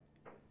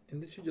In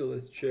this video,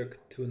 let's check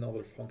two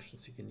another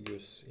functions you can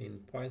use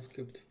in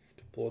PineScript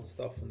to plot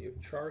stuff on your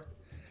chart.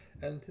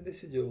 And in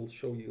this video, I will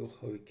show you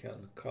how you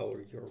can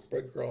color your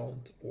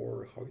background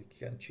or how you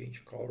can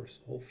change colors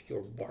of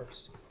your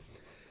bars.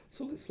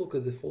 So let's look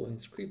at the following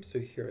script. So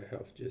here I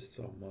have just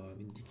some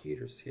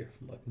indicators here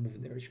from like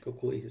moving average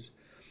calculated.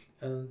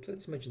 And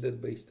let's imagine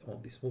that based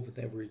on this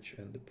moving average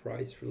and the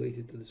price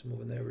related to this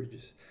moving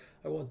averages,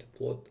 I want to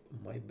plot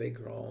my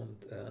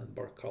background and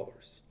bar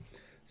colors.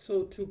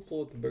 So to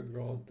plot the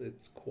background,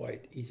 it's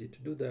quite easy to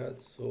do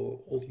that.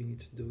 So all you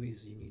need to do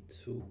is you need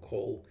to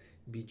call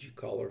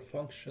bgcolor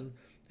function,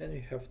 and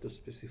you have to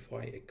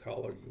specify a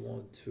color you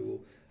want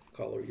to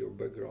color your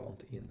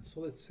background in.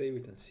 So let's save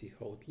it and see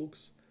how it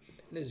looks.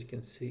 And as you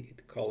can see,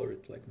 it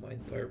colored like my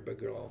entire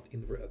background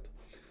in red.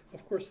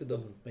 Of course, it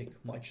doesn't make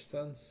much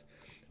sense.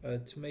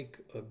 To make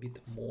a bit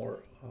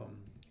more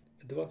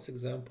advanced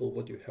example,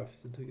 what you have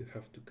to do, you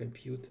have to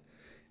compute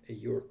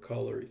your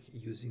color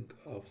using,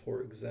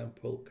 for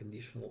example,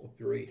 conditional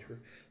operator.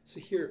 So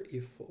here,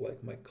 if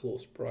like my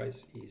close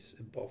price is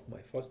above my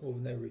fast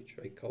moving average,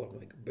 I color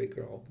my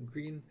background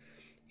green.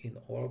 In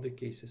all other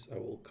cases, I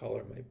will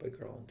color my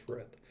background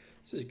red.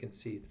 So as you can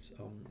see, it's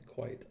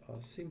quite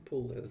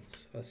simple.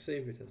 Let's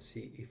save it and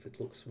see if it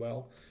looks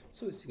well.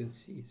 So as you can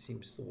see, it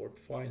seems to work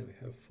fine. We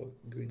have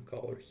green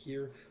color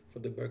here for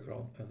the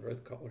background and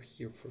red color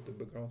here for the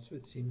background. So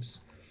it seems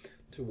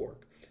to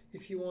work.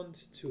 If you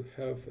want to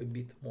have a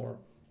bit more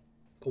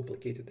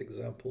complicated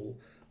example,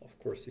 of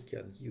course, you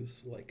can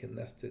use like a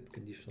nested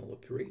conditional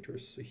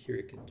operators. So here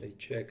you can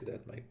check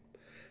that my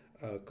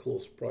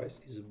close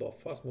price is above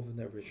fast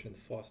moving average and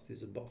fast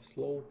is above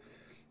slow,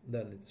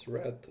 then it's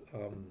red.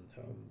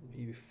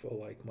 If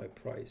like my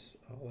price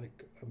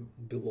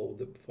below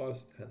the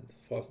fast and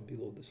fast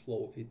below the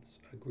slow, it's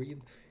green,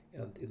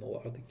 and in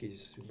all other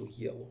cases it will be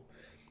yellow.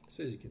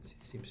 So as you can see,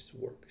 it seems to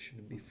work. It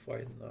should be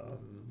fine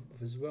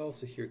as well.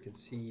 So here you can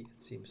see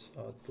it seems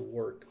to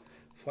work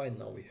fine.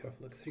 Now we have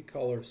like three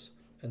colors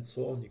and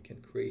so on. You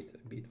can create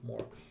a bit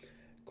more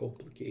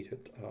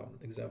complicated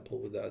example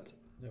with that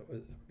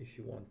if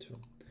you want to.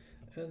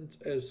 And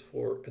as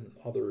for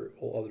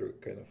all other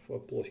kind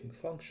of plotting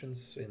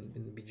functions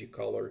in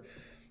bgcolor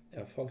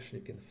function,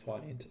 you can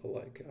find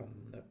like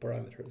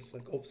parameters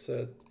like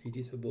offset,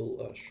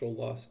 editable, show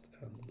last,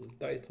 and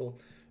the title.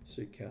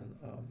 So you can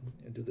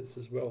do this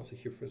as well. So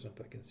here, for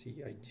example, I can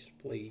see I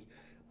display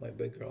my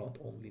background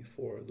only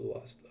for the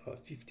last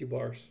 50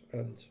 bars,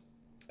 and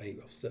I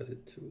offset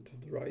it to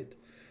the right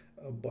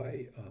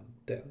by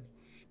 10.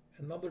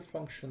 Another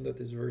function that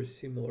is very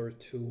similar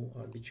to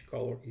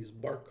bgcolor is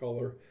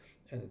barcolor,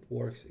 and it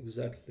works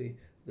exactly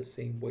the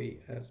same way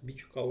as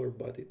bgcolor,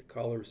 but it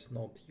colors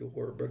not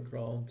your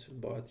background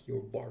but your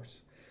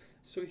bars.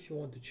 So if you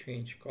want to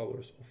change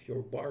colors of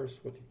your bars,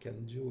 what you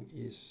can do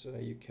is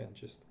you can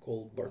just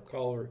call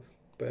barcolor,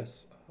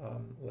 pass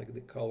like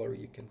the color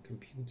you can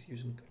compute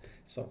using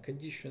some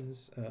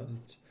conditions,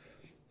 and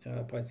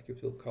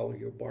PineScript will color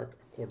your bar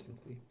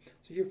accordingly.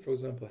 So here, for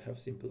example, I have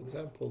simple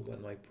example.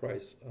 When my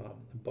price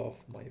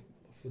above my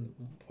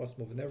fast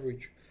moving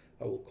average,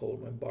 I will color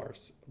my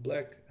bars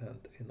black, and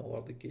in all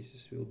other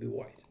cases will be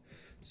white.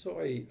 So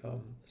I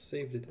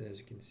saved it, and as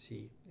you can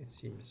see, it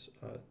seems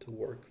to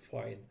work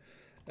fine.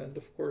 And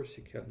of course,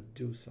 you can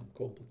do some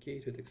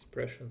complicated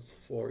expressions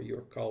for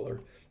your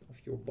color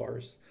of your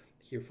bars.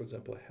 Here, for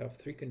example, I have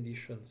three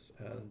conditions,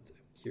 and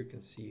here you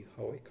can see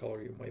how I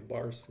color my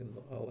bars in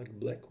like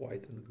black,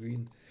 white, and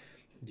green,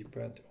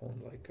 depend on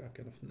like a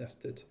kind of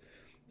nested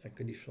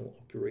conditional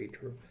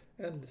operator.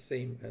 And the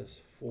same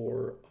as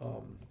for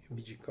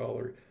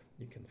bgcolor,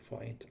 you can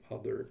find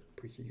other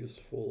pretty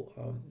useful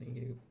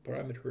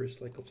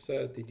parameters like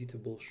offset,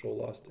 editable, show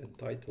last, and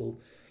title,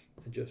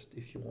 just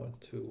if you want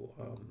to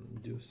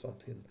do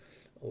something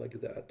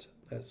like that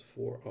as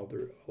for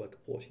other like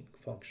plotting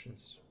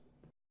functions.